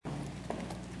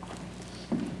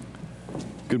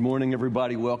Good morning,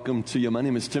 everybody. Welcome to you. My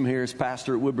name is Tim Harris,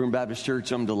 pastor at Woodburn Baptist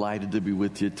Church. I'm delighted to be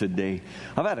with you today.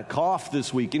 I've had a cough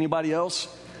this week. Anybody else?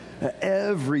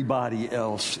 Everybody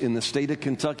else in the state of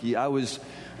Kentucky. I was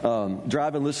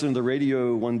driving, listening to the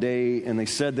radio one day, and they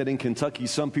said that in Kentucky,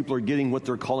 some people are getting what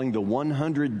they're calling the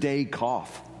 100-day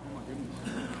cough.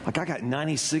 Like, I got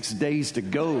 96 days to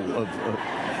go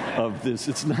of this.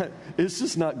 It's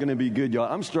just not going to be good, y'all.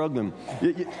 I'm struggling.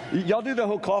 Y'all do the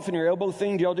whole cough in your elbow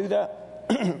thing? Do y'all do that?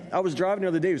 I was driving the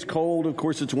other day. It was cold. Of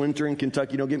course, it's winter in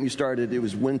Kentucky. Don't get me started. It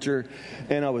was winter,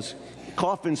 and I was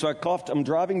coughing. So I coughed. I'm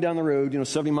driving down the road,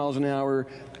 70 miles an hour,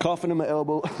 coughing in my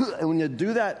elbow. And when you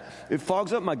do that, it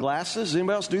fogs up my glasses.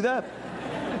 Anybody else do that?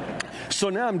 So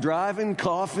now I'm driving,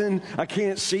 coughing. I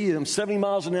can't see. I'm 70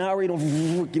 miles an hour.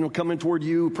 Coming toward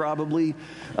you probably.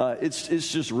 It's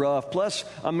just rough. Plus,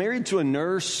 I'm married to a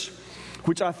nurse,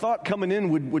 which I thought coming in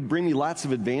would bring me lots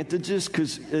of advantages,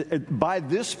 because by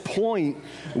this point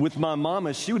with my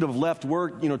mama, she would have left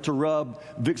work, to rub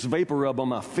Vicks Vapor Rub on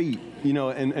my feet,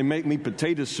 and make me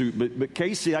potato soup. But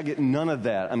Casey, I get none of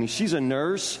that. I mean, she's a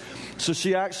nurse, so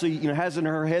she actually, has in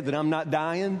her head that I'm not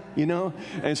dying,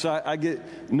 and so I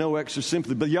get no extra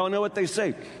sympathy. But y'all know what they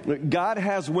say. God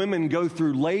has women go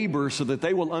through labor so that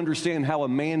they will understand how a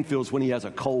man feels when he has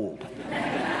a cold.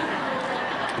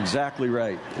 Exactly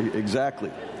right. Exactly.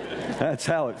 That's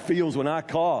how it feels when I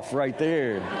cough right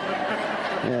there.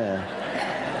 Yeah.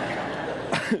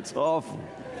 It's awful.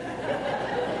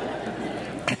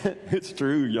 It's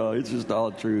true, y'all. It's just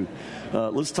all true.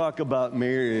 Let's talk about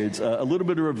marriage. A little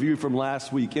bit of review from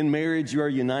last week. In marriage, you are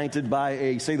united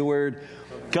by say the word,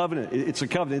 covenant. It's a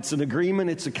covenant. It's an agreement.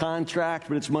 It's a contract,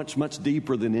 but it's much, much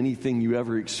deeper than anything you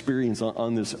ever experience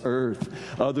on this earth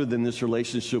other than this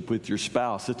relationship with your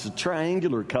spouse. It's a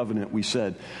triangular covenant, we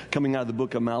said, coming out of the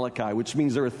book of Malachi, which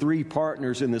means there are three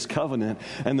partners in this covenant,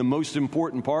 and the most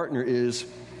important partner is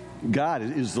God,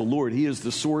 is the Lord. He is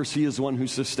the source. He is the one who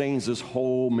sustains this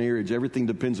whole marriage. Everything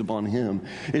depends upon Him.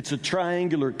 It's a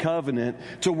triangular covenant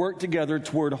to work together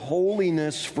toward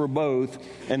holiness for both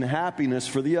and happiness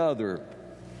for the other.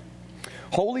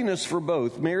 Holiness for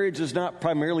both. Marriage is not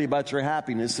primarily about your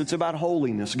happiness. It's about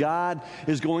holiness. God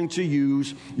is going to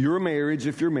use your marriage,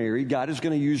 if you're married, God is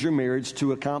going to use your marriage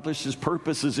to accomplish His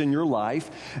purposes in your life.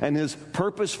 And His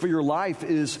purpose for your life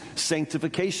is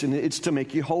sanctification. It's to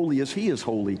make you holy as He is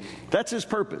holy. That's His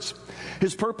purpose.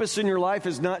 His purpose in your life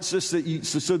is not just that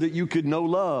so that you could know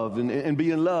love and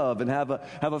be in love and have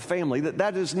a family.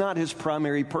 That is not His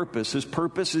primary purpose. His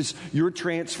purpose is your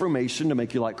transformation to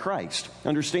make you like Christ.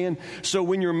 Understand? So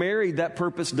when you're married, that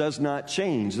purpose does not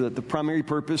change. That the primary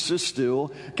purpose is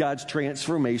still God's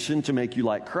transformation to make you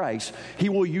like Christ. He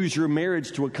will use your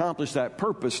marriage to accomplish that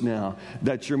purpose now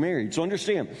that you're married. So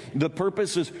understand, the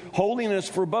purpose is holiness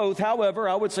for both. However,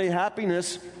 I would say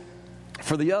happiness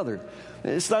for the other.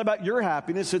 It's not about your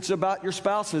happiness, it's about your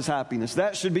spouse's happiness.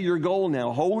 That should be your goal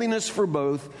now. Holiness for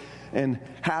both and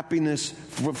happiness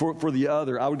for the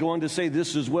other. I would go on to say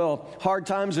this as well. Hard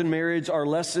times in marriage are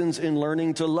lessons in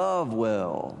learning to love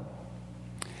well.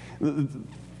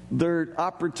 They're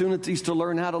opportunities to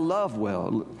learn how to love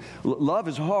well. Love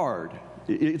is hard.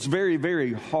 It's very,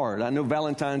 very hard. I know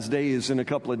Valentine's Day is in a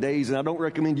couple of days, and I don't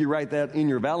recommend you write that in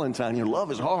your Valentine.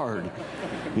 Love is hard,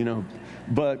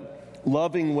 But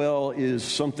loving well is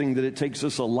something that it takes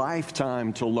us a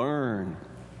lifetime to learn.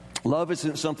 Love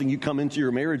isn't something you come into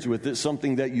your marriage with. It's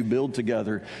something that you build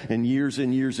together and years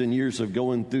and years and years of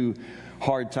going through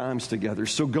hard times together.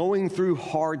 So going through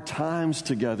hard times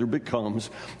together becomes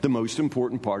the most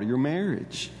important part of your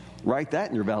marriage. Write that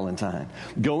in your Valentine.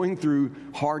 Going through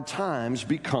hard times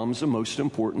becomes the most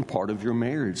important part of your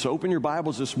marriage. So open your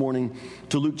Bibles this morning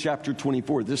to Luke chapter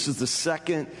 24. This is the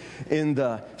second in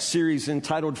the series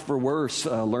entitled For Worse,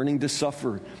 Learning to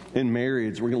Suffer in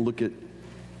Marriage. We're going to look at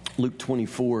Luke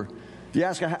 24. If you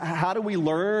ask, how do we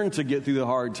learn to get through the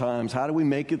hard times? How do we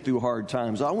make it through hard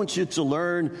times? I want you to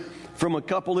learn from a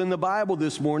couple in the Bible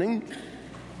this morning.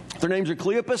 Their names are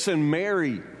Cleopas and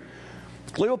Mary.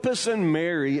 Cleopas and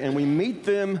Mary, and we meet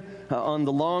them on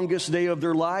the longest day of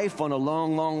their life, on a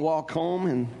long, long walk home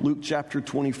in Luke chapter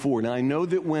 24. Now, I know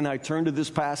that when I turn to this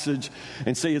passage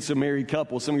and say it's a married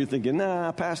couple, some of you are thinking,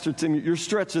 nah, Pastor Tim, you're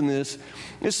stretching this.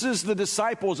 This is the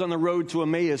disciples on the road to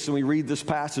Emmaus, and we read this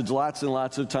passage lots and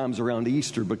lots of times around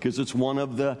Easter because it's one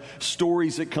of the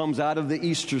stories that comes out of the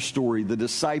Easter story. The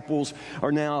disciples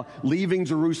are now leaving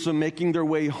Jerusalem, making their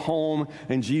way home,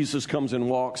 and Jesus comes and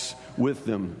walks with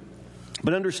them.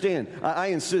 But understand, I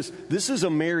insist, this is a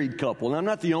married couple. And I'm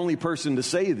not the only person to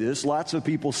say this. Lots of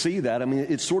people see that. I mean,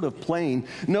 it's sort of plain.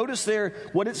 Notice there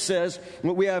what it says.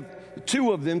 We have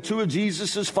two of them, two of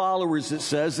Jesus' followers, it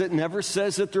says. It never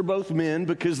says that they're both men,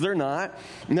 because they're not.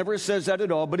 It never says that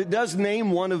at all. But it does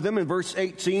name one of them in verse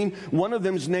 18. One of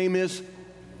them's name is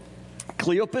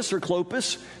Cleopas or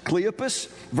Clopas. Cleopas,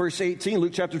 verse 18,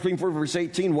 Luke chapter 24, verse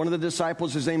 18. One of the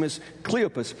disciples, his name is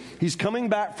Cleopas. He's coming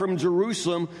back from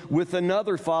Jerusalem with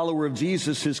another follower of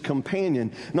Jesus, his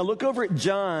companion. Now look over at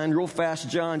John, real fast,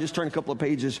 John, just turn a couple of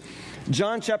pages.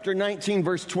 John chapter 19,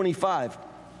 verse 25.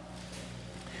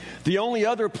 The only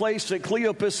other place that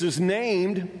Cleopas is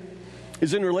named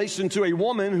is in relation to a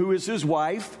woman who is his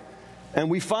wife. And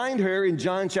we find her in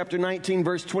John chapter 19,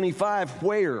 verse 25,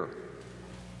 where?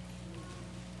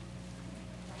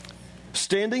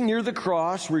 Standing near the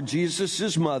cross were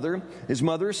Jesus' mother, his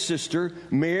mother's sister,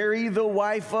 Mary, the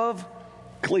wife of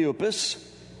Cleopas,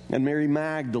 and Mary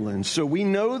Magdalene. So we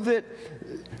know that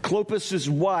Cleopas'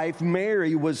 wife,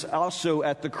 Mary, was also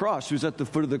at the cross. She was at the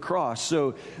foot of the cross.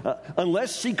 So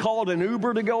unless she called an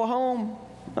Uber to go home,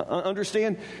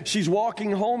 understand, she's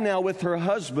walking home now with her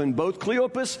husband. Both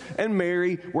Cleopas and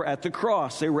Mary were at the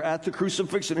cross. They were at the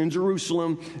crucifixion in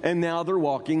Jerusalem, and now they're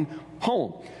walking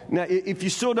home. Now, if you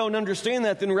still don't understand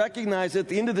that, then recognize at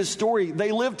the end of this story,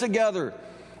 they live together.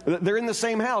 They're in the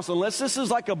same house. Unless this is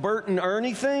like a Bert and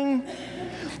Ernie thing,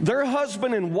 they're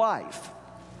husband and wife.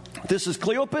 This is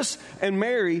Cleopas and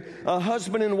Mary, a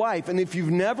husband and wife. And if you've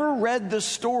never read the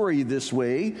story this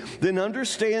way, then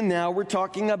understand now we're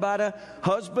talking about a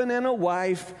husband and a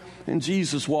wife and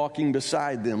Jesus walking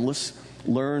beside them. Let's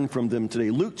learn from them today.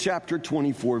 Luke chapter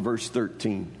 24, verse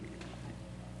 13.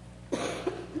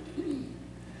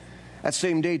 That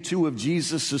same day, two of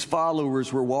Jesus'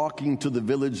 followers were walking to the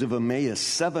village of Emmaus,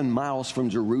 7 miles from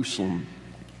Jerusalem.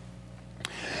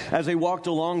 As they walked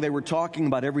along, they were talking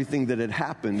about everything that had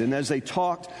happened. And as they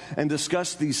talked and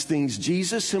discussed these things,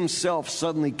 Jesus himself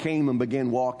suddenly came and began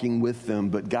walking with them,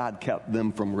 but God kept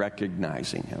them from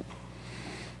recognizing him.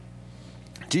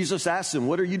 Jesus asked them,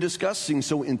 "What are you discussing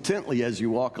so intently as you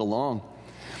walk along?"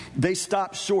 They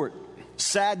stopped short,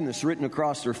 sadness written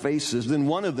across their faces. Then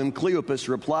one of them, Cleopas,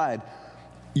 replied,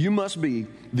 "You must be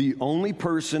the only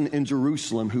person in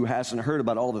Jerusalem who hasn't heard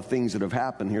about all the things that have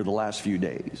happened here the last few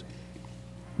days."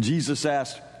 Jesus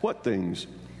asked, "What things?"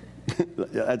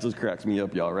 That just cracks me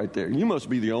up, y'all, right there. You must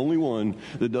be the only one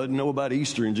that doesn't know about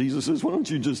Easter. And Jesus says, "Why don't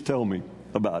you just tell me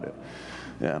about it?"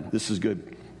 Yeah, this is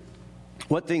good.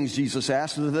 What things, Jesus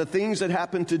asked? The things that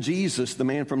happened to Jesus, the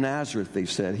man from Nazareth, they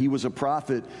said. He was a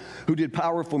prophet who did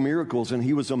powerful miracles, and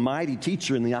he was a mighty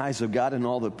teacher in the eyes of God and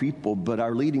all the people. But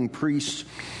our leading priests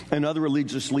and other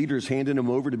religious leaders handed him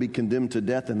over to be condemned to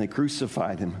death, and they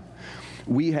crucified him.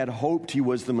 We had hoped he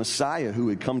was the Messiah who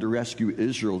had come to rescue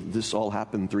Israel. This all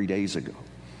happened 3 days ago.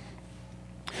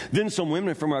 Then some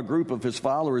women from our group of his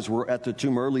followers were at the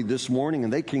tomb early this morning,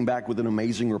 and they came back with an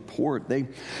amazing report. They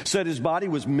said his body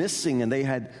was missing, and they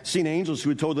had seen angels who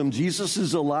had told them, "Jesus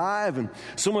is alive." And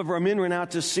some of our men ran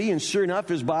out to see, and sure enough,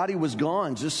 his body was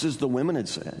gone, just as the women had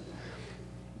said.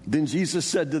 Then Jesus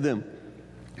said to them,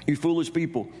 "You foolish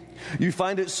people, you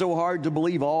find it so hard to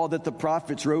believe all that the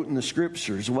prophets wrote in the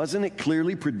scriptures. Wasn't it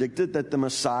clearly predicted that the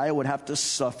Messiah would have to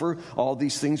suffer all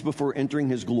these things before entering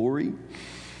his glory?"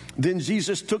 Then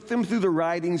Jesus took them through the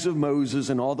writings of Moses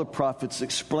and all the prophets,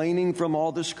 explaining from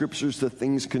all the scriptures the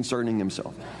things concerning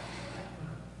himself.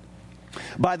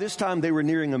 By this time they were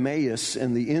nearing Emmaus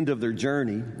and the end of their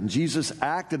journey. Jesus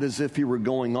acted as if he were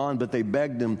going on, but they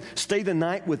begged him, "Stay the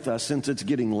night with us since it's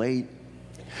getting late."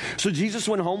 So Jesus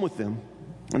went home with them.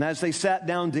 And as they sat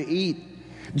down to eat,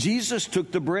 Jesus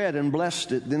took the bread and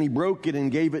blessed it. Then he broke it and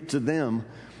gave it to them.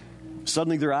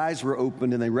 Suddenly their eyes were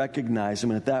opened and they recognized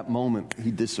him. And at that moment, he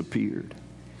disappeared.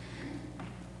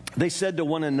 They said to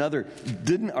one another,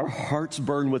 "Didn't our hearts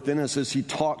burn within us as he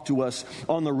talked to us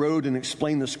on the road and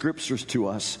explained the scriptures to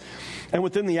us?" And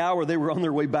within the hour, they were on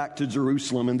their way back to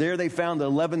Jerusalem. And there they found the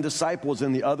 11 disciples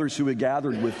and the others who had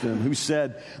gathered with them, who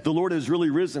said, "The Lord has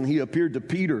really risen. He appeared to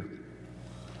Peter."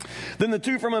 Then the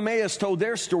two from Emmaus told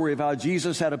their story of how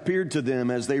Jesus had appeared to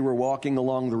them as they were walking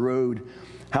along the road,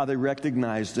 how they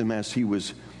recognized him as he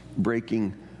was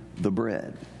breaking the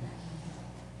bread.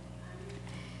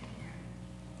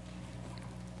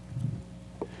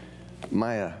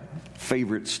 My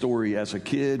favorite story as a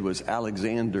kid was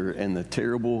Alexander and the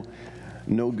terrible,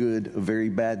 no good, very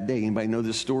bad day. Anybody know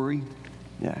this story?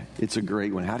 Yeah, it's a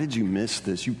great one. How did you miss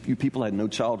this? You people had no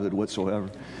childhood whatsoever.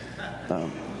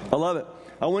 I love it.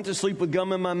 I went to sleep with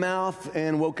gum in my mouth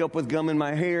and woke up with gum in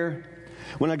my hair.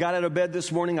 When I got out of bed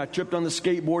this morning, I tripped on the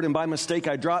skateboard, and by mistake,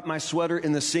 I dropped my sweater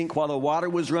in the sink while the water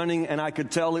was running, and I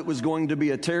could tell it was going to be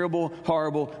a terrible,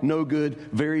 horrible, no good,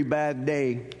 very bad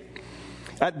day.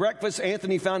 At breakfast,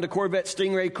 Anthony found a Corvette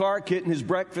Stingray car kit in his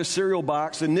breakfast cereal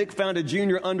box, and Nick found a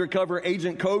junior undercover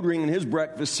agent code ring in his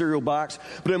breakfast cereal box.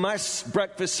 But in my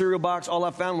breakfast cereal box, all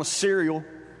I found was cereal.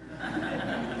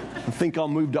 I think I'll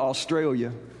move to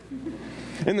Australia.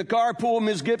 In the carpool,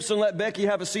 Ms. Gibson let Becky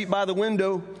have a seat by the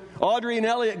window. Audrey and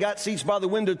Elliot got seats by the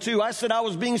window, too. I said I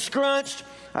was being scrunched.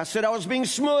 I said I was being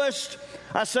smushed.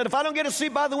 I said, if I don't get a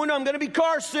seat by the window, I'm going to be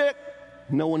car sick.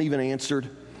 No one even answered.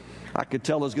 I could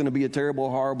tell it was going to be a terrible,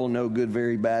 horrible, no good,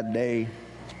 very bad day.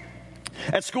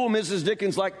 At school, Mrs.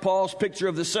 Dickens liked Paul's picture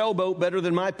of the sailboat better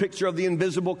than my picture of the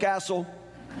invisible castle.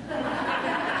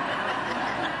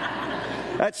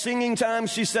 At singing time,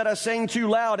 she said I sang too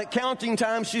loud. At counting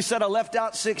time, she said I left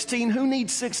out 16. Who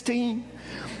needs 16?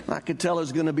 I could tell it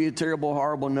was going to be a terrible,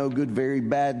 horrible, no good, very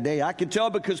bad day. I could tell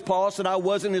because Paul said I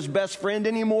wasn't his best friend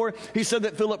anymore. He said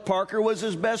that Philip Parker was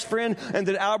his best friend and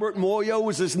that Albert Moyo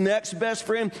was his next best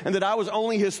friend and that I was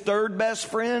only his third best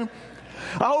friend.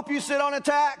 I hope you sit on a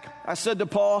tack, I said to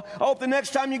Paul. I hope the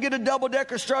next time you get a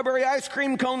double-decker strawberry ice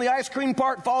cream cone, the ice cream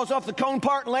part falls off the cone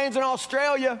part and lands in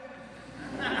Australia.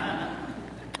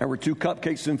 There were 2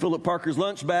 cupcakes in Philip Parker's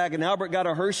lunch bag, and Albert got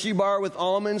a Hershey bar with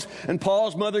almonds, and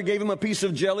Paul's mother gave him a piece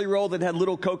of jelly roll that had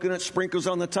little coconut sprinkles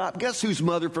on the top. Guess whose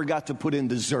mother forgot to put in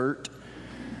dessert?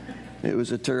 It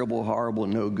was a terrible, horrible,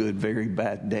 no good, very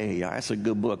bad day. That's a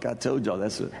good book. I told y'all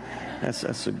that's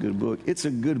a good book. It's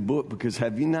a good book because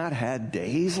have you not had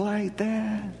days like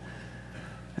that?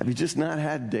 Have you just not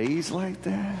had days like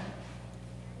that?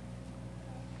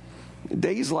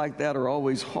 Days like that are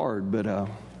always hard, but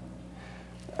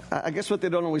I guess what they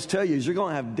don't always tell you is you're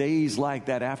going to have days like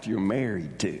that after you're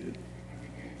married too.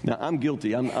 Now, I'm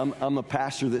guilty. I'm a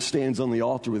pastor that stands on the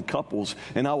altar with couples,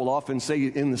 and I will often say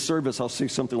in the service, I'll say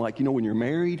something like, when you're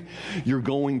married, you're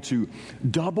going to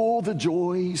double the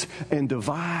joys and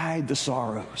divide the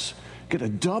sorrows. You're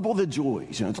going to double the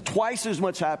joys. Twice as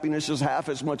much happiness as half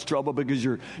as much trouble because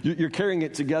you're carrying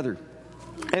it together.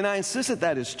 And I insist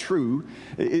that is true.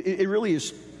 It really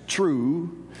is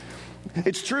true.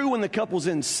 It's true when the couple's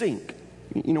in sync.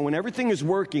 When everything is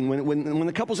working, when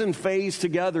the couple's in phase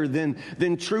together,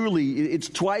 then truly it's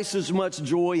twice as much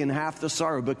joy and half the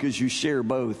sorrow because you share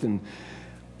both.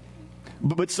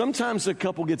 But sometimes the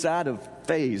couple gets out of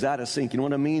phase, out of sync, you know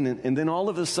what I mean? And then all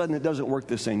of a sudden it doesn't work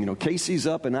the same. Casey's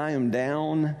up and I am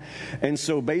down. And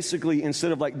so basically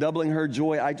instead of like doubling her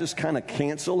joy, I just kind of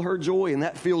cancel her joy. And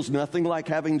that feels nothing like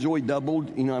having joy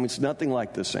doubled. It's nothing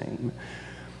like the same.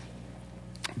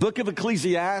 Book of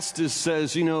Ecclesiastes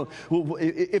says,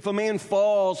 if a man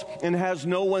falls and has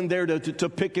no one there to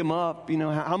pick him up,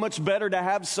 how much better to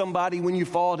have somebody when you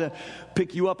fall to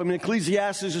pick you up.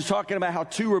 Ecclesiastes is talking about how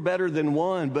 2 are better than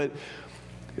 1, but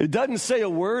it doesn't say a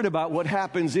word about what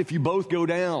happens if you both go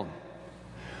down.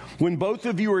 When both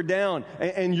of you are down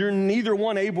and you're neither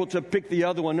one able to pick the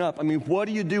other one up, what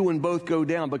do you do when both go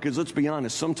down? Because let's be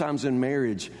honest, sometimes in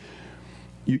marriage,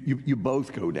 you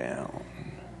both go down.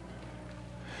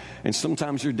 And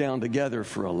sometimes you're down together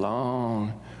for a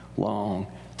long, long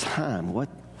time. What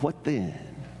then?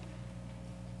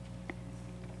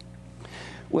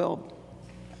 Well,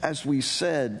 as we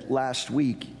said last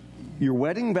week, your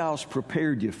wedding vows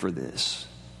prepared you for this.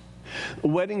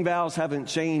 Wedding vows haven't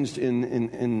changed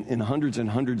in hundreds and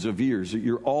hundreds of years.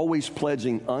 You're always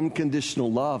pledging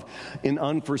unconditional love in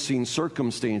unforeseen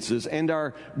circumstances. And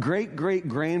our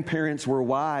great-great-grandparents were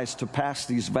wise to pass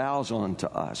these vows on to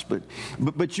us.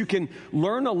 But you can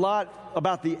learn a lot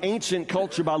about the ancient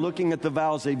culture by looking at the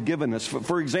vows they've given us.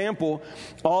 For example,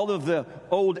 all of the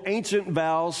old ancient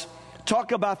vows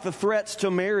talk about the threats to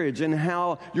marriage and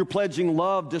how you're pledging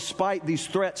love despite these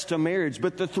threats to marriage.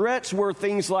 But the threats were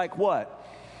things like what?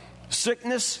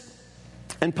 Sickness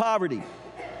and poverty.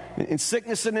 In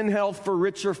sickness and in health, for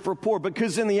rich or for poor.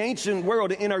 Because in the ancient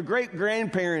world, in our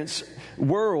great-grandparents'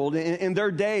 world, in their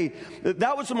day,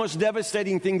 that was the most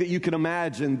devastating thing that you could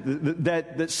imagine,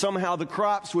 that somehow the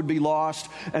crops would be lost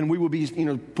and we would be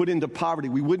put into poverty.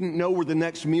 We wouldn't know where the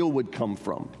next meal would come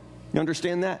from. You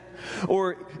understand that?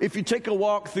 Or if you take a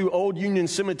walk through Old Union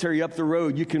Cemetery up the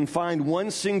road, you can find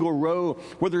one single row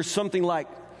where there's something like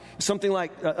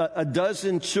a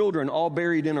dozen children all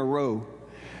buried in a row.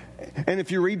 And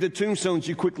if you read the tombstones,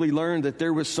 you quickly learn that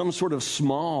there was some sort of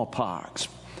smallpox,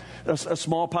 a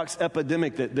smallpox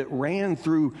epidemic that ran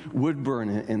through Woodburn,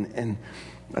 and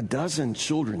a dozen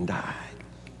children died.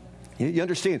 You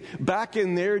understand, back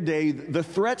in their day, the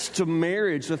threats to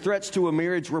a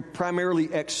marriage were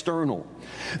primarily external.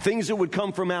 Things that would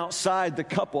come from outside the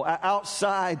couple,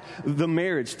 outside the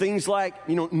marriage. Things like,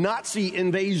 Nazi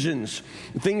invasions.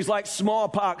 Things like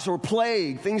smallpox or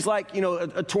plague. Things like,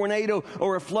 a tornado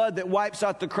or a flood that wipes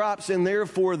out the crops and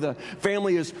therefore the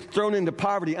family is thrown into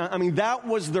poverty. I mean, that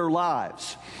was their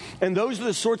lives. And those are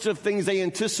the sorts of things they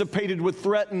anticipated would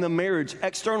threaten the marriage,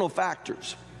 external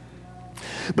factors.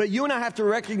 But you and I have to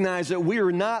recognize that we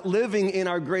are not living in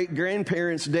our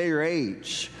great-grandparents' day or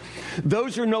age.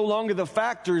 Those are no longer the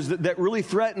factors that really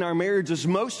threaten our marriages.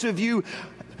 Most of you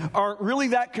aren't really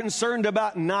that concerned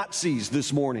about Nazis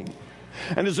this morning.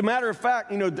 And as a matter of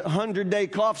fact, 100-day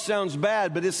cough sounds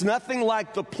bad, but it's nothing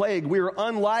like the plague. We are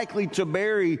unlikely to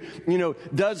bury,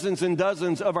 dozens and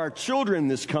dozens of our children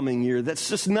this coming year. That's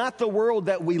just not the world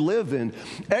that we live in.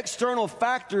 External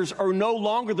factors are no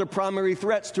longer the primary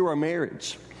threats to our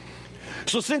marriage.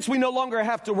 So since we no longer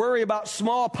have to worry about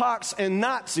smallpox and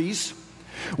Nazis,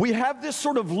 we have this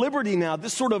sort of liberty now,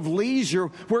 this sort of leisure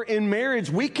where in marriage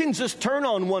we can just turn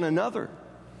on one another.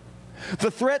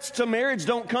 The threats to marriage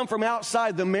don't come from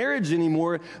outside the marriage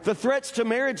anymore. The threats to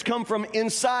marriage come from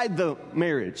inside the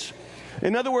marriage.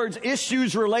 In other words,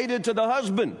 issues related to the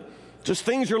husband, just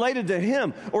things related to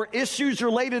him, or issues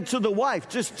related to the wife,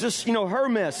 just her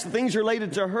mess, things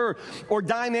related to her, or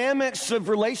dynamics of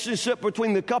relationship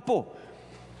between the couple.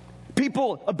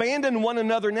 People abandon one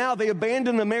another now. They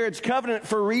abandon the marriage covenant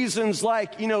for reasons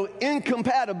like,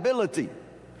 incompatibility.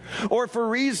 Or for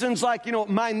reasons like,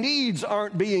 my needs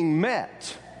aren't being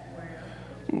met.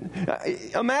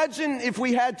 Imagine if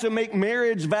we had to make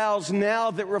marriage vows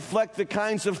now that reflect the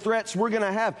kinds of threats we're going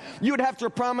to have. You would have to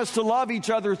promise to love each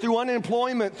other through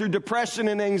unemployment, through depression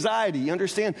and anxiety. You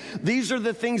understand? These are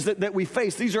the things that we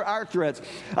face. These are our threats.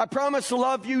 I promise to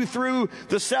love you through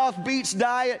the South Beach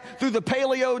diet, through the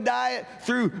paleo diet,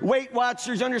 through Weight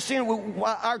Watchers. Understand?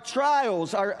 Our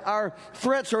trials, our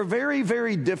threats are very,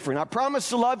 very different. I promise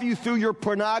to love you through your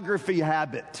pornography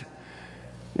habit.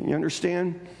 You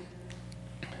understand?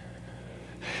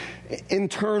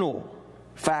 Internal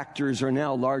factors are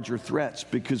now larger threats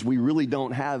because we really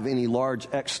don't have any large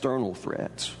external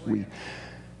threats. We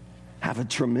have a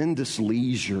tremendous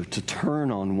leisure to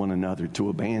turn on one another, to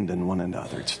abandon one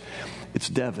another. It's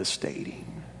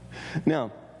devastating.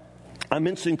 Now, I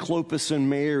mentioned Clopas and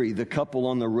Mary, the couple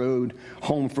on the road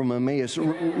home from Emmaus.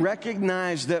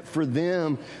 Recognize that for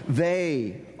them,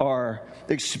 they are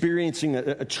experiencing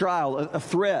a trial, a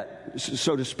threat,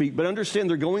 so to speak. But understand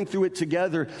they're going through it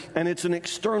together, and it's an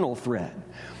external threat.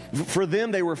 For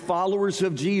them, they were followers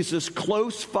of Jesus,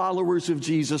 close followers of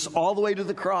Jesus, all the way to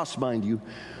the cross, mind you.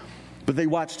 But they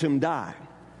watched him die.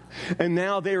 And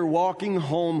now they are walking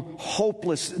home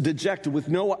hopeless, dejected, with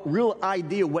no real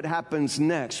idea what happens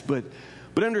next. But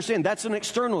understand, that's an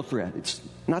external threat. It's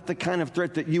not the kind of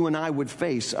threat that you and I would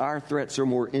face. Our threats are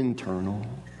more internal.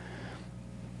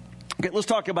 Okay, let's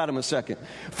talk about them a second.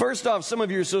 First off, some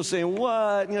of you are still saying,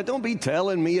 what? Don't be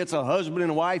telling me it's a husband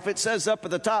and wife. It says up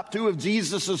at the top, 2 of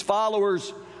Jesus'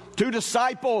 followers, 2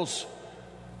 disciples.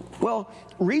 Well,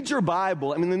 read your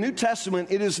Bible. The New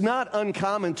Testament, it is not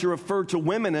uncommon to refer to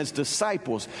women as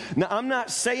disciples. Now, I'm not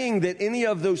saying that any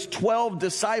of those 12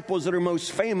 disciples that are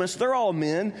most famous, they're all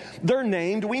men. They're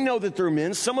named. We know that they're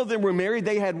men. Some of them were married.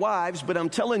 They had wives. But I'm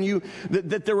telling you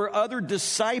that there were other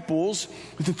disciples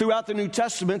throughout the New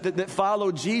Testament that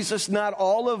followed Jesus, not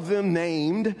all of them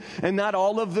named and not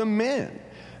all of them men.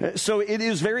 So it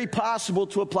is very possible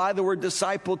to apply the word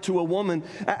disciple to a woman.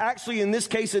 Actually, in this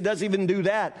case, it doesn't even do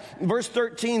that. Verse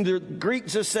 13, the Greek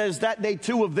just says that day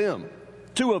 2 of them,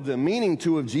 meaning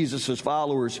 2 of Jesus'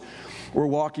 followers, were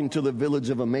walking to the village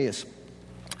of Emmaus.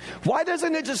 Why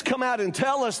doesn't it just come out and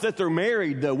tell us that they're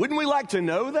married, though? Wouldn't we like to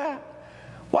know that?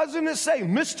 Why doesn't it say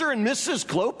Mr. and Mrs.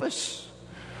 Clopas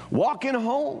walking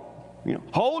home?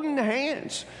 Holding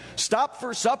hands, stop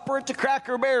for supper at the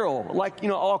Cracker Barrel, like,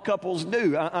 all couples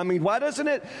do. Why doesn't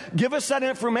it give us that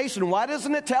information? Why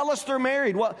doesn't it tell us they're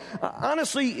married? Well,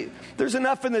 honestly, there's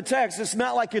enough in the text. It's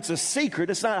not like it's a secret.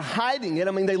 It's not hiding it.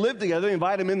 They live together. They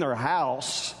invite them in their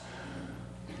house.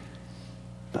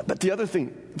 But the other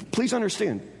thing, please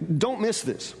understand, don't miss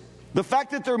this. The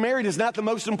fact that they're married is not the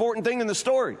most important thing in the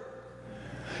story.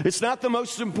 It's not the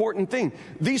most important thing.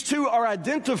 These 2 are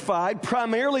identified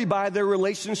primarily by their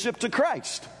relationship to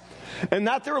Christ and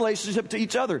not their relationship to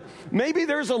each other. Maybe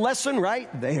there's a lesson right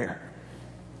there.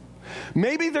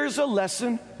 Maybe there's a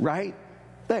lesson right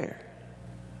there.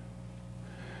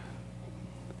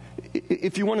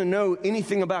 If you want to know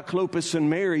anything about Clopas and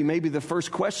Mary, maybe the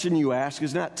first question you ask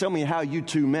is not tell me how you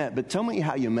 2 met, but tell me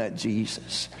how you met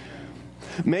Jesus.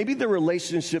 Maybe the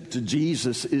relationship to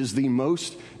Jesus is the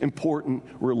most important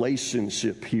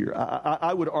relationship here.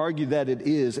 I would argue that it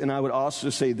is, and I would also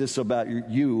say this about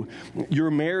you.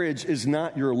 Your marriage is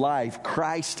not your life.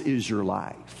 Christ is your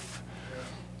life.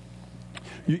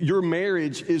 Your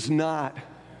marriage is not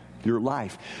your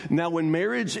life. Now, when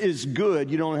marriage is good,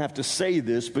 you don't have to say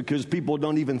this because people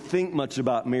don't even think much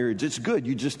about marriage. It's good.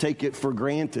 You just take it for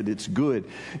granted. It's good.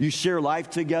 You share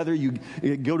life together. You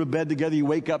go to bed together. You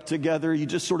wake up together. You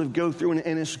just sort of go through,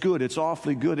 and it's good. It's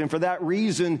awfully good. And for that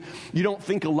reason, you don't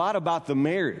think a lot about the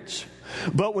marriage.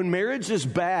 But when marriage is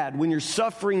bad, when you're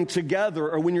suffering together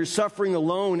or when you're suffering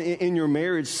alone in your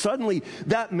marriage, suddenly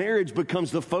that marriage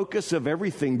becomes the focus of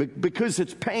everything because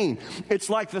it's pain. It's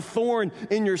like the thorn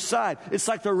in your side. It's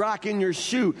like the rock in your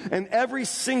shoe. And every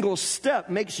single step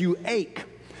makes you ache.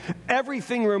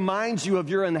 Everything reminds you of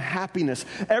your unhappiness.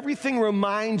 Everything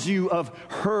reminds you of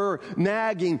her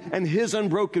nagging and his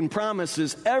unbroken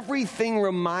promises. Everything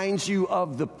reminds you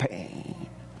of the pain.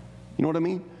 You know what I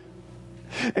mean?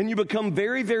 And you become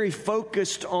very, very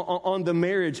focused on the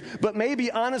marriage. But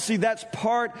maybe, honestly, that's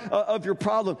part of your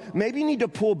problem. Maybe you need to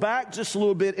pull back just a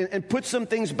little bit and put some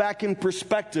things back in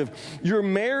perspective. Your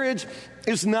marriage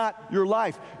is not your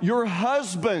life. Your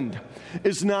husband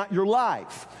is not your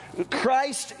life.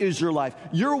 Christ is your life.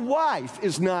 Your wife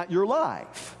is not your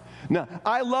life. Now,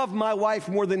 I love my wife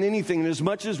more than anything, and as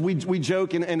much as we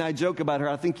joke, and I joke about her,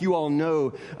 I think you all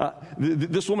know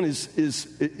this woman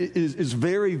is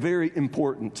very, very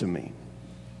important to me.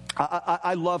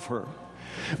 I love her,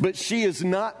 but she is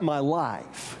not my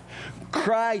life.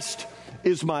 Christ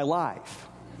is my life.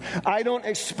 I don't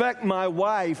expect my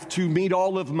wife to meet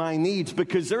all of my needs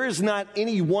because there is not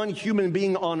any one human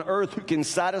being on earth who can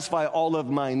satisfy all of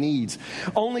my needs.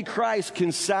 Only Christ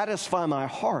can satisfy my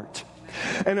heart.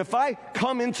 And if I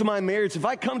come into my marriage, if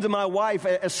I come to my wife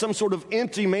as some sort of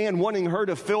empty man wanting her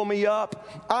to fill me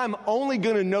up, I'm only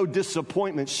going to know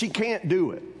disappointment. She can't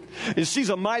do it. And she's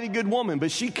a mighty good woman,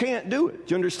 but she can't do it.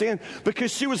 Do you understand?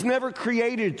 Because she was never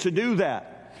created to do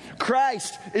that.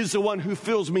 Christ is the one who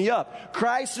fills me up.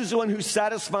 Christ is the one who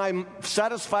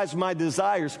satisfies my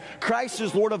desires. Christ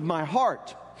is Lord of my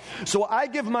heart. So I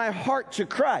give my heart to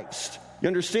Christ. You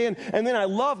understand? And then I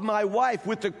love my wife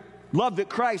with the love that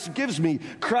Christ gives me.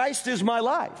 Christ is my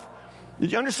life.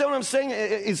 Did you understand what I'm saying?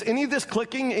 Is any of this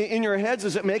clicking in your heads?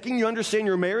 Is it making you understand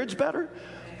your marriage better?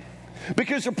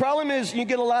 Because the problem is you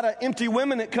get a lot of empty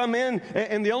women that come in,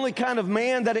 and the only kind of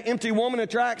man that an empty woman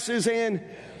attracts is an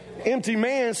empty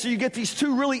man. So you get these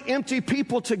two really empty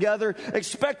people together,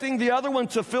 expecting the other one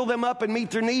to fill them up and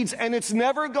meet their needs, and it's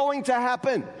never going to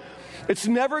happen. It's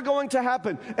never going to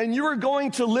happen. And you are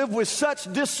going to live with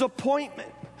such disappointment.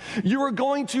 You are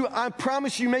going to, I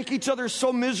promise you, make each other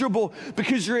so miserable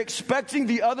because you're expecting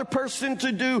the other person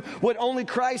to do what only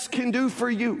Christ can do for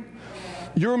you.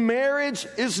 Your marriage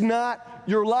is not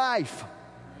your life.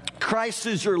 Christ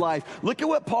is your life. Look at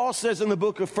what Paul says in the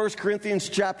book of 1 Corinthians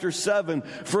chapter 7.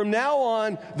 From now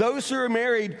on, those who are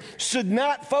married should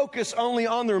not focus only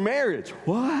on their marriage.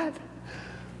 What?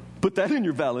 Put that in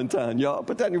your Valentine, y'all.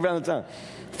 Put that in your Valentine.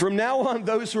 From now on,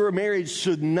 those who are married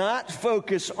should not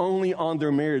focus only on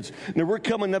their marriage. Now, we're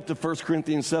coming up to 1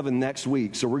 Corinthians 7 next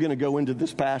week, so we're going to go into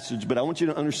this passage, but I want you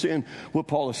to understand what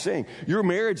Paul is saying. Your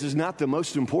marriage is not the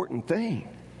most important thing.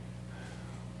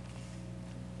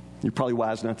 You're probably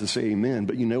wise not to say amen,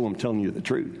 but you know I'm telling you the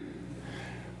truth.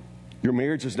 Your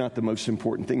marriage is not the most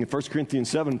important thing. In 1 Corinthians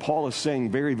 7, Paul is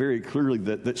saying very, very clearly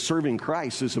that serving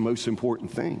Christ is the most important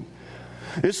thing.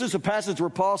 This is a passage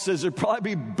where Paul says it'd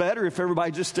probably be better if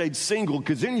everybody just stayed single,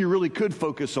 because then you really could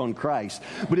focus on Christ.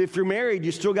 But if you're married,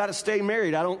 you still got to stay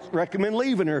married. I don't recommend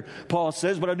leaving her, Paul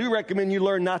says, but I do recommend you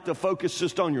learn not to focus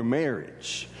just on your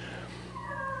marriage.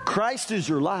 Christ is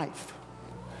your life.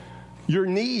 Your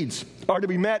needs are to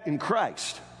be met in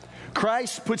Christ.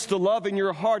 Christ puts the love in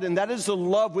your heart, and that is the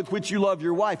love with which you love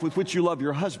your wife, with which you love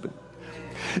your husband.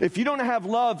 If you don't have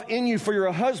love in you for your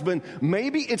husband,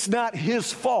 maybe it's not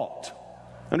his fault.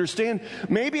 Understand?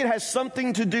 Maybe it has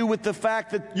something to do with the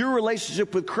fact that your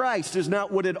relationship with Christ is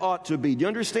not what it ought to be. Do you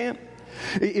understand?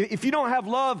 If you don't have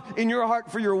love in your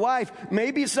heart for your wife,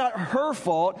 maybe it's not her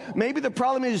fault. Maybe the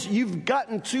problem is you've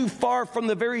gotten too far from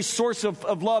the very source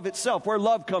of love itself. Where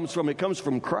love comes from, it comes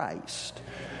from Christ.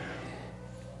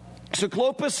 So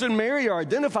Clopas and Mary are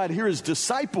identified here as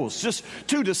disciples, just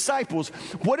two disciples.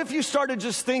 What if you started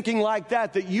just thinking like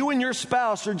that you and your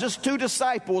spouse are just two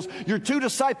disciples? You're two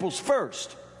disciples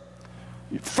first.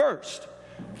 First.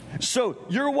 So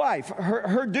your wife,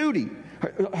 her duty,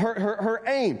 her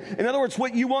aim. In other words,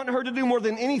 what you want her to do more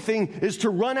than anything is to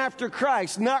run after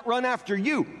Christ, not run after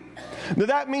you. Now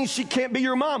that means she can't be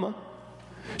your mama.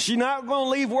 She's not going to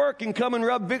leave work and come and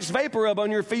rub Vicks Vapor Rub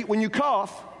on your feet when you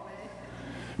cough.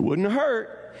 It wouldn't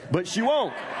hurt, but she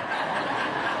won't.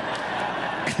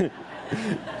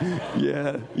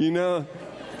 Yeah, you know,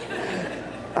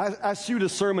 I shoot a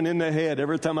sermon in the head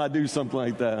every time I do something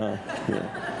like that. Huh?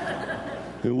 Yeah.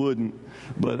 It wouldn't,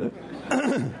 but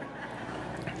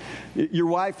your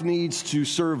wife needs to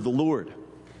serve the Lord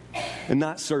and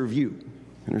not serve you.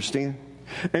 Understand?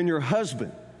 And your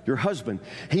husband,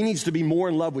 he needs to be more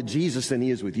in love with Jesus than he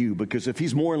is with you, because if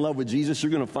he's more in love with Jesus,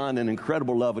 you're going to find an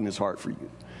incredible love in his heart for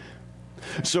you.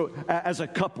 So as a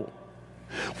couple,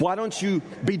 why don't you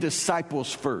be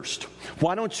disciples first?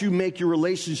 Why don't you make your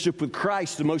relationship with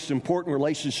Christ the most important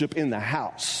relationship in the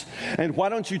house? And why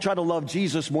don't you try to love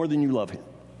Jesus more than you love him?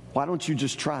 Why don't you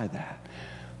just try that?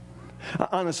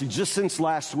 Honestly, just since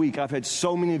last week, I've had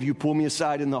so many of you pull me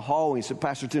aside in the hallway and said,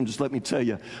 Pastor Tim, just let me tell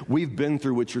you, we've been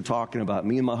through what you're talking about.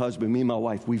 Me and my husband, me and my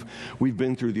wife, we've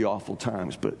been through the awful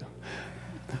times.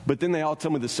 But then they all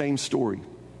tell me the same story.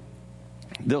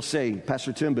 They'll say,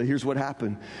 Pastor Tim, but here's what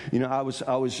happened. You know, I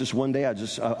was just one day,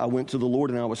 I went to the Lord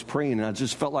and I was praying, and I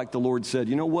just felt like the Lord said,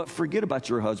 you know what, forget about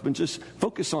your husband, just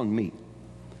focus on me.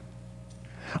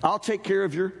 I'll take care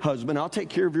of your husband. I'll take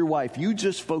care of your wife. You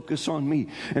just focus on me.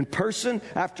 And person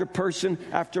after person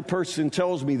after person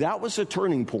tells me that was a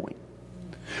turning point.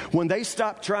 When they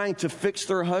stopped trying to fix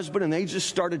their husband and they just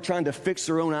started trying to fix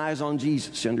their own eyes on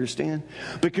Jesus, you understand?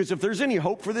 Because if there's any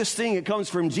hope for this thing, it comes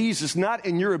from Jesus, not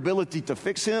in your ability to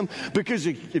fix him. Because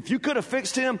if you could have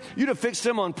fixed him, you'd have fixed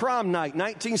him on prom night,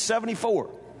 1974.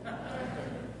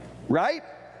 Right?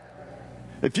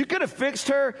 If you could have fixed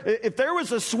her, if there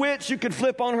was a switch you could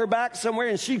flip on her back somewhere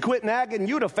and she quit nagging,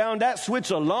 you'd have found that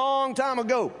switch a long time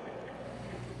ago.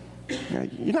 Now,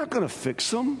 you're not going to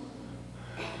fix them.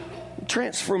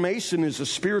 Transformation is a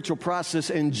spiritual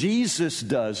process, and Jesus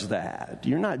does that.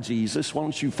 You're not Jesus. Why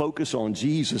don't you focus on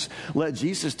Jesus? Let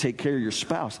Jesus take care of your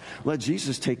spouse. Let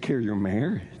Jesus take care of your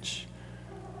marriage.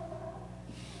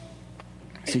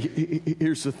 See,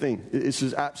 here's the thing. This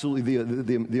is absolutely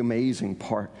the amazing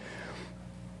part.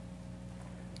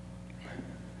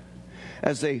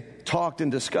 As they talked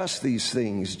and discussed these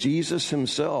things, Jesus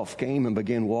himself came and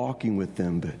began walking with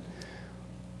them, but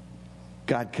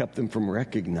God kept them from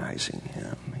recognizing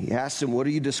him. He asked them, what are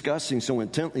you discussing so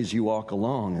intently as you walk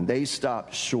along? And they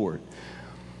stopped short.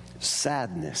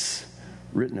 Sadness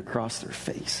written across their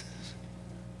faces.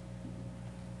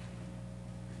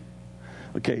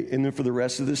 Okay, and then for the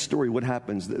rest of this story, what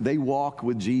happens? They walk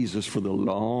with Jesus for the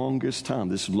longest time.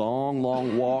 This long,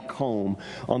 long walk home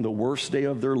on the worst day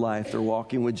of their life. They're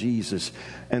walking with Jesus,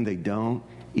 and they don't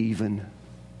even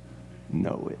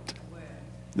know it.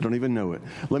 They don't even know it.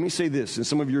 Let me say this, and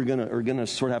some of you are gonna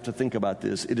sort of have to think about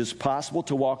this. It is possible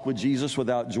to walk with Jesus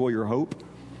without joy or hope.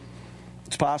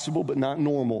 It's possible, but not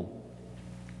normal.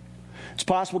 It's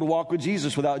possible to walk with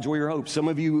Jesus without joy or hope. Some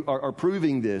of you are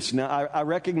proving this. Now, I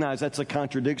recognize that's a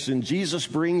contradiction. Jesus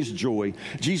brings joy.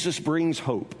 Jesus brings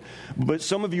hope. But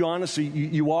some of you, honestly,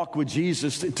 you walk with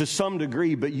Jesus to some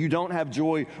degree, but you don't have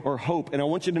joy or hope. And I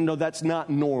want you to know that's not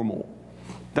normal.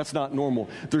 That's not normal.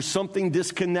 There's something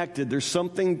disconnected. There's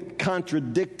something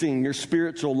contradicting your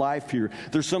spiritual life here.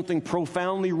 There's something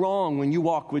profoundly wrong when you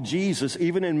walk with Jesus,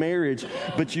 even in marriage,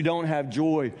 but you don't have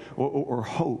joy or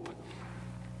hope.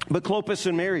 But Clopas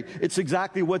and Mary, it's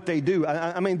exactly what they do.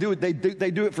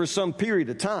 They do it for some period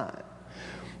of time.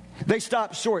 They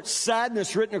stop short.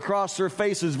 Sadness written across their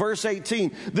faces. Verse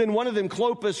 18, then one of them,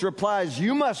 Clopas, replies,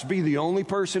 you must be the only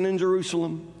person in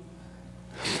Jerusalem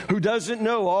who doesn't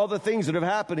know all the things that have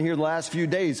happened here the last few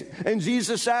days. And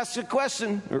Jesus asks a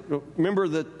question. Remember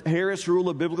the Harris rule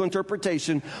of biblical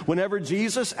interpretation. Whenever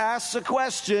Jesus asks a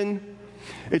question,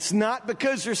 it's not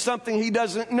because there's something he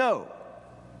doesn't know.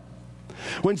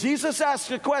 When Jesus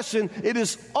asks a question, it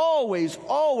is always,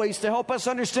 always to help us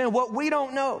understand what we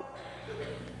don't know.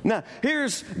 Now,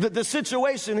 here's the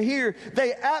situation here.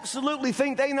 They absolutely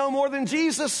think they know more than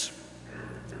Jesus.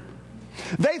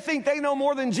 They think they know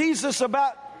more than Jesus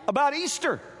about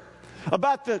Easter,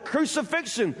 about the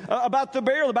crucifixion, about the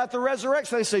burial, about the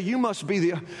resurrection. They say, you must be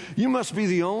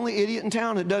the only idiot in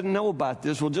town that doesn't know about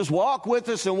this. Well, just walk with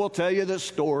us and we'll tell you the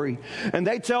story. And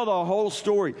they tell the whole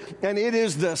story. And it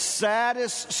is the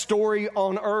saddest story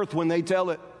on earth when they tell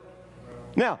it.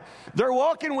 Now, they're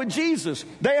walking with Jesus.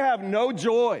 They have no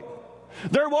joy.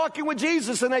 They're walking with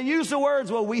Jesus and they use the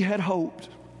words, well, we had hoped.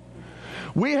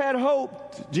 We had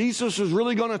hoped Jesus was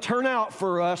really going to turn out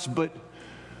for us, but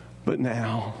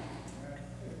now.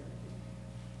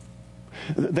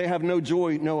 They have no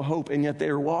joy, no hope, and yet they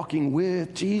are walking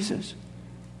with Jesus.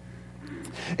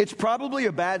 It's probably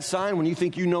a bad sign when you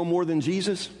think you know more than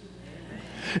Jesus.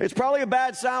 It's probably a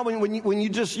bad sign when you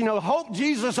just, hope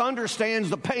Jesus understands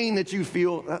the pain that you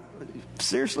feel.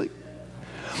 Seriously?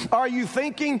 Are you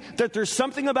thinking that there's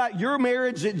something about your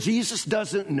marriage that Jesus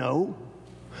doesn't know?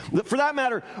 For that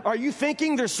matter, are you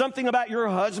thinking there's something about your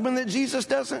husband that Jesus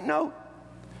doesn't know?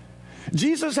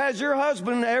 Jesus has your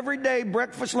husband every day,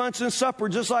 breakfast, lunch, and supper,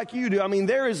 just like you do. I mean,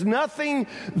 there is nothing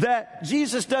that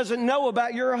Jesus doesn't know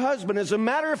about your husband. As a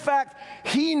matter of fact,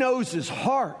 he knows his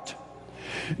heart.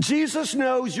 Jesus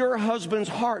knows your husband's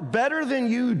heart better than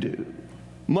you do,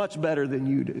 much better than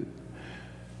you do.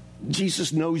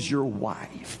 Jesus knows your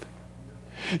wife.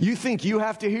 You think you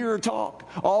have to hear her talk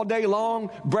all day long,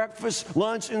 breakfast,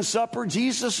 lunch, and supper?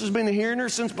 Jesus has been hearing her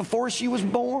since before she was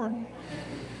born.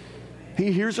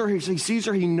 He hears her, he sees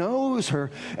her, he knows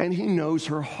her, and he knows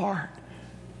her heart.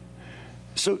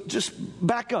 So just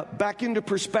back into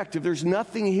perspective. There's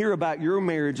nothing here about your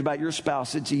marriage, about your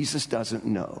spouse that Jesus doesn't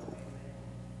know.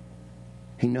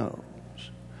 He knows.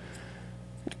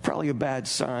 It's probably a bad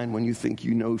sign when you think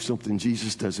you know something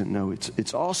Jesus doesn't know.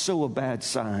 It's also a bad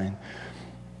sign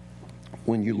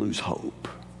when you lose hope.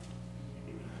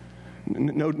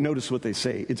 Notice what they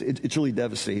say. It's really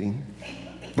devastating.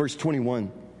 Verse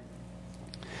 21.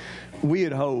 We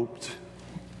had hoped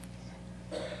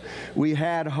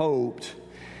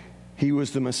he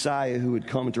was the Messiah who would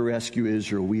come to rescue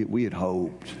Israel. We had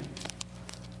hoped.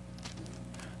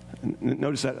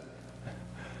 Notice that.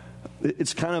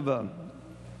 It's kind of a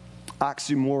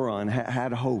oxymoron,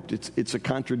 had hoped. It's a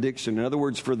contradiction. In other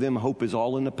words, for them, hope is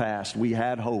all in the past. We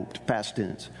had hoped, past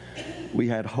tense. We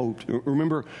had hoped.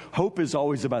 Remember, hope is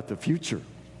always about the future.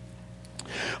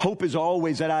 Hope is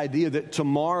always that idea that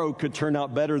tomorrow could turn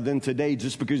out better than today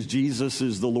just because Jesus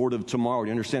is the Lord of tomorrow.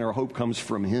 You understand? Our hope comes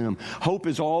from Him. Hope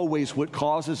is always what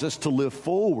causes us to live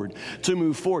forward, to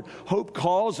move forward. Hope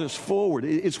calls us forward.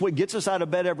 It's what gets us out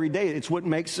of bed every day. It's what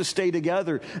makes us stay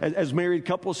together as married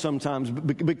couples sometimes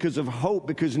because of hope,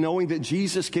 because knowing that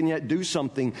Jesus can yet do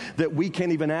something that we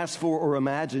can't even ask for or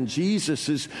imagine. Jesus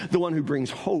is the one who brings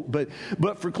hope. But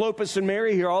for Clopas and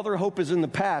Mary here, all their hope is in the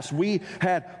past. We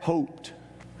had hoped.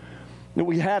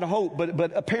 We had hope,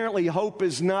 but apparently hope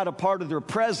is not a part of their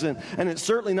present, and it's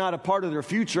certainly not a part of their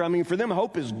future. I mean, for them,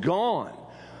 hope is gone.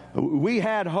 We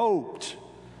had hoped.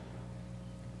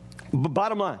 But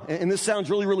bottom line, and this sounds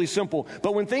really, really simple,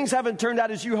 but when things haven't turned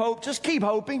out as you hoped, just keep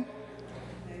hoping.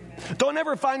 Don't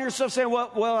ever find yourself saying,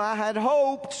 well, I had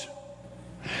hoped.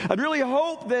 I'd really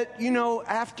hope that,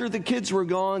 after the kids were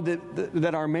gone,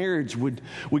 that our marriage would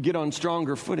get on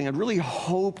stronger footing. I'd really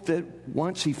hope that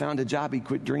once he found a job, he'd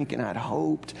quit drinking.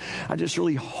 I just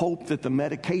really hoped that the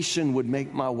medication would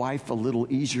make my wife a little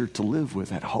easier to live with.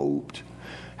 Had hoped.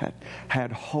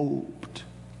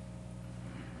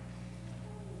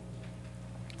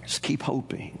 Just keep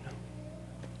hoping.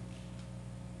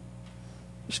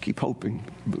 Just keep hoping.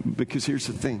 Because here's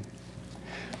the thing.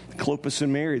 Clopas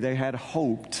and Mary, they had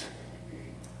hoped.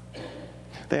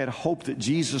 They had hoped that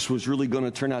Jesus was really going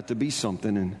to turn out to be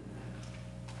something.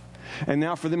 And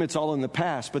now for them, it's all in the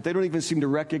past. But they don't even seem to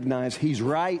recognize He's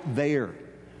right there.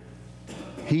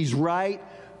 He's right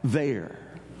there.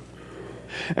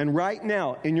 And right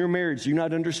now, in your marriage, you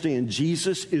not understand,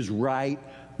 Jesus is right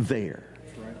there.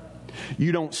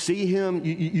 You don't see Him,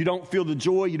 you don't feel the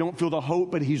joy, you don't feel the hope,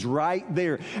 but He's right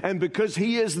there. And because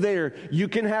He is there, you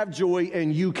can have joy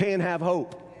and you can have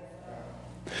hope.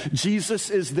 Jesus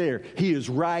is there. He is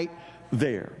right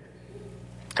there.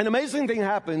 An amazing thing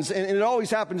happens, and it always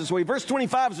happens this way. Verse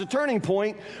 25 is a turning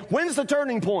point. When's the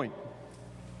turning point?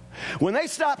 When they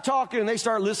stop talking and they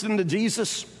start listening to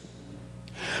Jesus.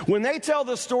 When they tell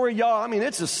the story, y'all,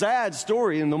 it's a sad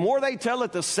story. And the more they tell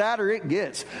it, the sadder it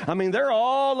gets. They're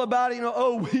all about,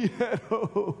 we had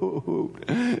hope.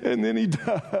 And then he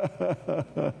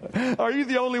died. Are you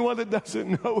the only one that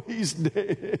doesn't know he's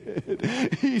dead?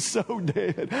 He's so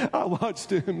dead. I watched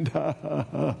him die.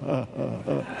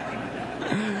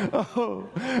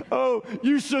 Oh,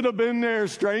 you should have been there,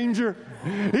 stranger.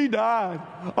 He died.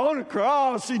 On the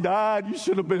cross, he died. You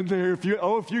should have been there. If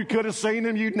you could have seen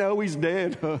him, you'd know he's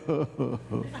dead.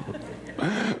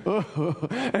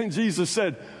 And Jesus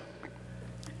said,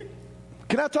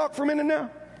 can I talk for a minute now?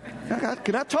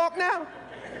 Can I talk now?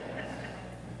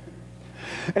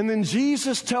 And then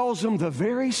Jesus tells him the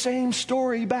very same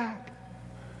story back.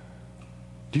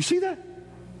 Do you see that?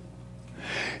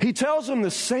 He tells them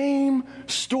the same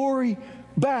story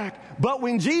back. But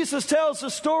when Jesus tells the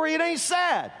story, it ain't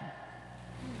sad.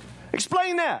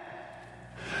 Explain that.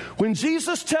 When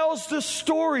Jesus tells the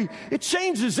story, it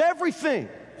changes everything.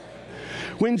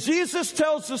 When Jesus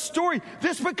tells the story,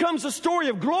 this becomes a story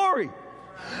of glory.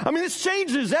 I mean, this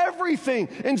changes everything.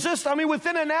 And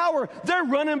within an hour, they're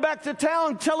running back to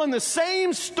town telling the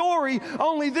same story,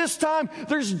 only this time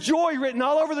there's joy written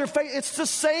all over their face. It's the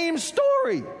same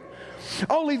story.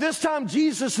 Only this time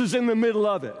Jesus is in the middle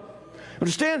of it.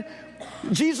 Understand?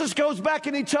 Jesus goes back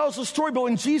and he tells the story, but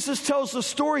when Jesus tells the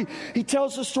story, he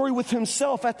tells the story with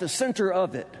himself at the center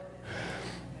of it.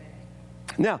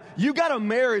 Now, you got a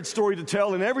marriage story to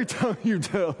tell, and every time you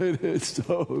tell it, it's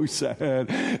so sad.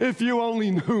 If you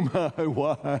only knew my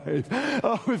wife.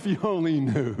 Oh, if you only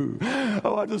knew.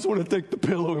 Oh, I just want to take the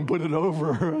pillow and put it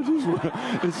over her.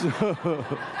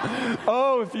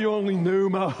 Oh, if you only knew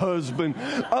my husband.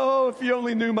 Oh, if you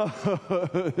only knew my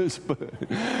husband.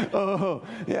 Oh,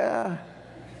 yeah.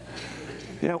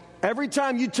 You know, every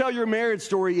time you tell your marriage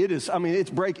story,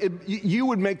 you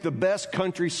would make the best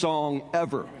country song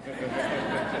ever.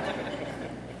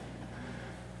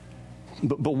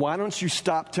 But why don't you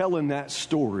stop telling that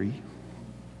story?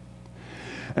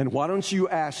 And why don't you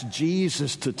ask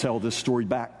Jesus to tell this story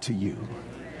back to you?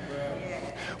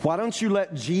 Why don't you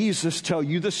let Jesus tell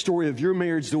you the story of your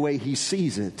marriage the way he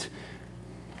sees it?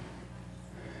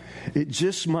 It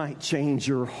just might change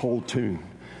your whole tune.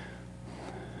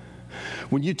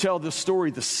 When you tell this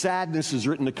story, the sadness is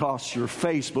written across your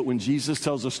face, but when Jesus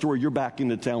tells the story, you're back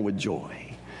into town with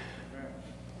joy.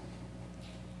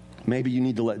 Maybe you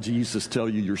need to let Jesus tell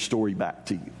you your story back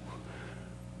to you.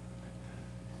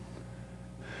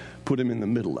 Put him in the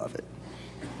middle of it.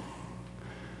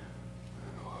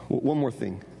 One more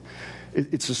thing.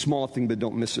 It's a small thing, but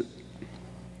don't miss it.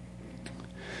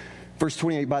 Verse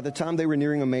 28, by the time they were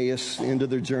nearing Emmaus, the end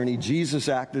of their journey, Jesus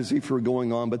acted as if he were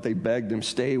going on, but they begged him,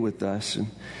 stay with us. And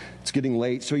it's getting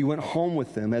late, so he went home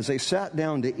with them. As they sat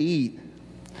down to eat,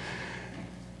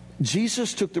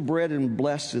 Jesus took the bread and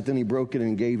blessed it, then he broke it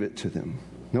and gave it to them.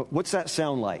 Now, what's that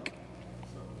sound like?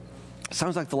 It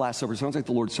sounds like the Last Supper. It sounds like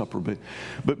the Lord's Supper,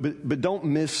 but don't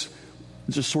miss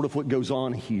just sort of what goes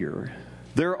on here.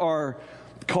 There are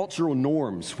cultural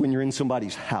norms when you're in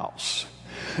somebody's house.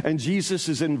 And Jesus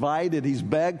is invited, he's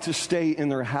begged to stay in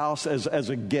their house as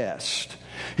a guest.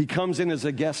 He comes in as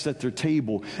a guest at their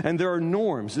table. And there are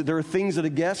norms. There are things that a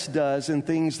guest does and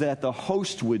things that the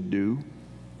host would do.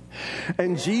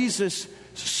 And Jesus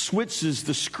switches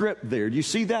the script there. Do you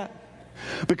see that?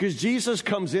 Because Jesus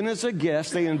comes in as a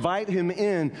guest, they invite him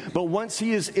in, but once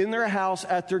he is in their house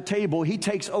at their table, he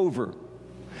takes over.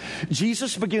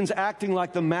 Jesus begins acting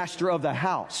like the master of the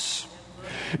house.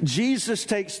 Jesus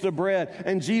takes the bread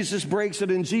and Jesus breaks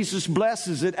it and Jesus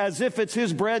blesses it as if it's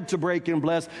his bread to break and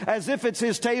bless, as if it's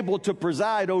his table to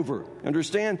preside over.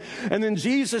 Understand? And then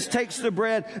Jesus takes the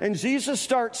bread and Jesus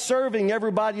starts serving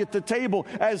everybody at the table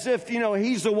as if,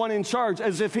 he's the one in charge,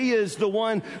 as if he is the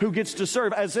one who gets to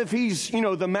serve, as if he's,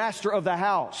 the master of the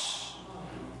house.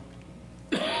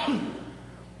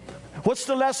 What's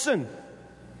the lesson?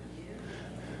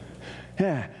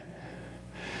 Yeah.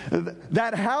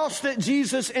 That house that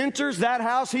Jesus enters, that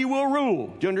house he will rule.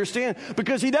 Do you understand?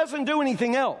 Because he doesn't do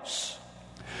anything else.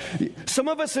 Some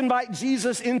of us invite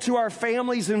Jesus into our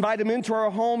families, invite him into our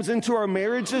homes, into our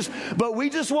marriages, but we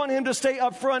just want him to stay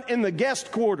up front in the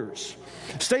guest quarters,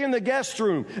 stay in the guest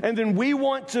room, and then we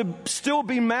want to still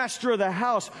be master of the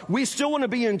house. We still want to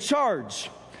be in charge.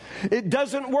 It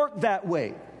doesn't work that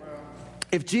way.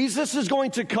 If Jesus is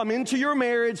going to come into your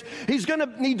marriage, he's going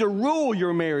to need to rule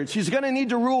your marriage. He's going to need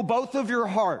to rule both of your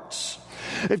hearts.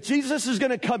 If Jesus is going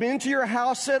to come into your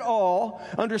house at all,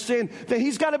 understand that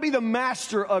he's got to be the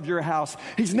master of your house.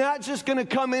 He's not just going to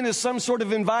come in as some sort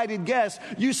of invited guest.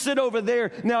 You sit over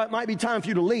there. Now it might be time for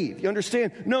you to leave. You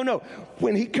understand? No.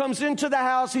 When he comes into the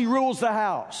house, he rules the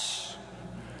house.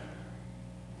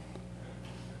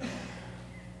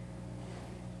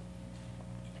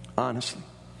 Honestly.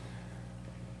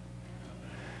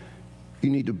 You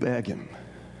need to beg him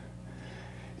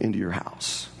into your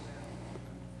house.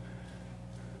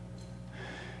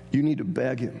 You need to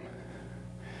beg him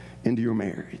into your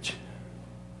marriage.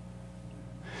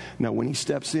 Now, when he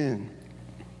steps in,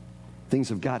 things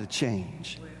have got to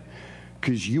change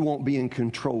because you won't be in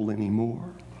control anymore.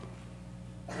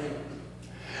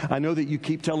 I know that you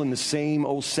keep telling the same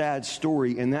old sad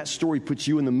story, and that story puts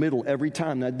you in the middle every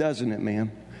time. That doesn't it,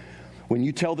 ma'am? When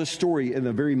you tell this story, in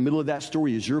the very middle of that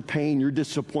story is your pain, your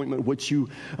disappointment, what you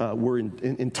were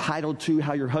entitled to,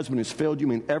 how your husband has failed you. I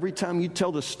mean, every time you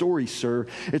tell the story, sir,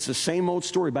 it's the same old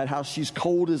story about how she's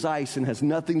cold as ice and has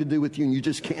nothing to do with you and you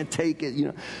just can't take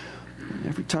it.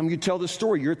 Every time you tell the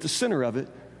story, you're at the center of it.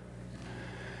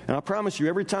 And I promise you,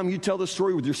 every time you tell the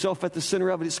story with yourself at the center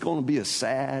of it, it's going to be a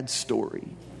sad story.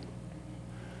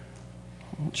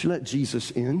 Won't you let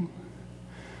Jesus in?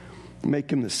 Make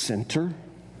him the center.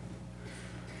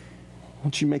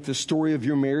 Won't you make the story of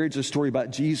your marriage a story about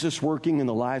Jesus working in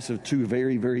the lives of two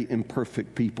very, very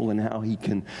imperfect people and how he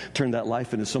can turn that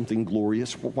life into something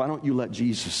glorious? Well, why don't you let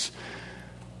Jesus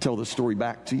tell the story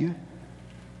back to you?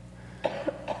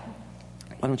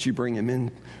 Why don't you bring him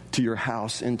into your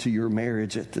house, into your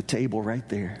marriage, at the table right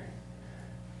there?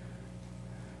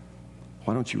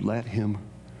 Why don't you let him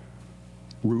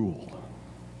rule?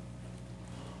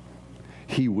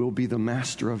 He will be the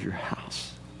master of your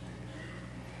house.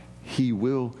 He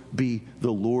will be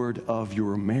the Lord of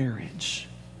your marriage.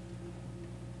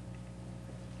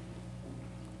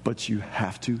 But you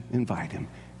have to invite him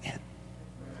in.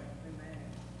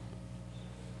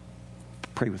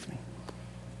 Pray with me.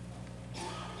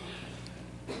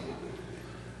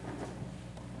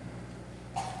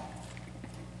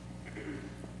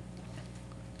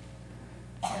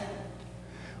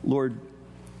 Lord,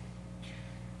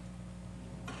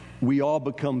 we all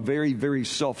become very, very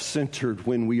self-centered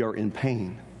when we are in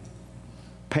pain.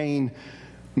 Pain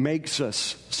makes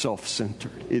us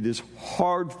self-centered. It is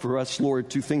hard for us,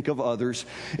 Lord, to think of others.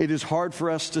 It is hard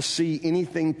for us to see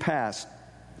anything past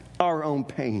our own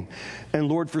pain. And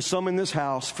Lord, for some in this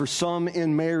house, for some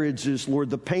in marriages, Lord,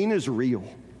 the pain is real.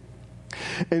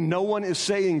 And no one is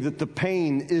saying that the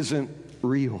pain isn't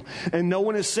real. And no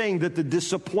one is saying that the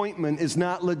disappointment is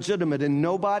not legitimate. And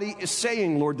nobody is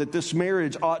saying, Lord, that this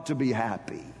marriage ought to be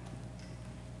happy.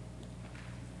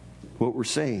 What we're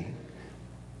saying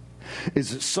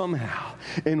is that somehow,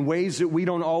 in ways that we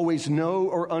don't always know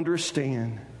or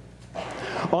understand,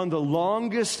 on the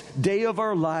longest day of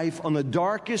our life, on the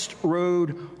darkest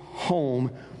road home,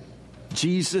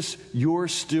 Jesus, you're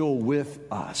still with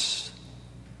us.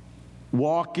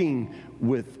 Walking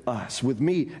with us, with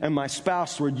me and my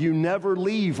spouse, Lord, you never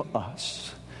leave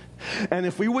us. And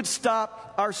if we would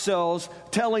stop ourselves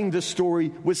telling the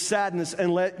story with sadness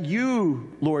and let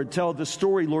you, Lord, tell the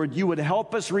story, Lord, you would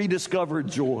help us rediscover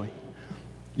joy.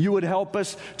 You would help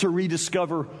us to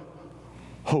rediscover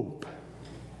hope.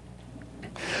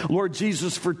 Lord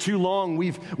Jesus, for too long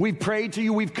we've prayed to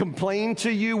you, we've complained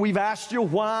to you, we've asked you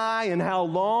why and how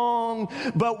long,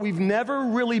 but we've never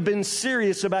really been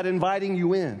serious about inviting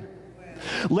you in,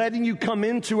 letting you come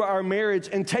into our marriage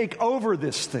and take over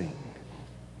this thing.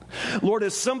 Lord,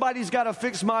 if somebody's got to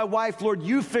fix my wife, Lord,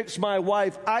 you fix my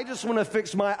wife. I just want to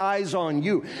fix my eyes on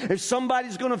you. If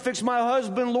somebody's going to fix my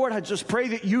husband, Lord, I just pray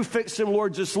that you fix him,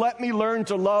 Lord. Just let me learn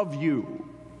to love you.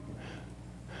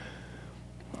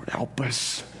 Lord, help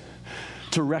us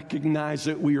to recognize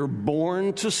that we are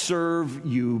born to serve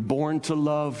you, born to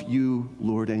love you,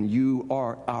 Lord, and you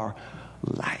are our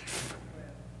life.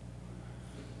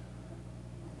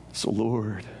 So,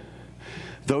 Lord,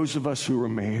 those of us who are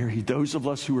married, those of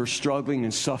us who are struggling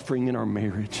and suffering in our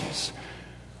marriages,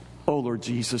 oh, Lord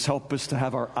Jesus, help us to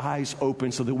have our eyes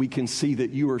open so that we can see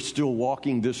that you are still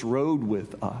walking this road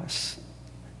with us.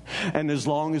 And as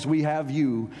long as we have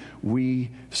you,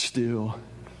 we still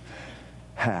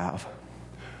have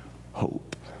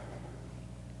hope.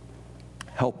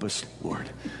 Help us, Lord,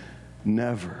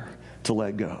 never to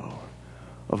let go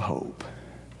of hope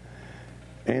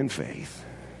and faith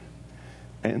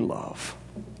and love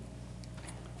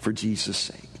for Jesus'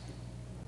 sake.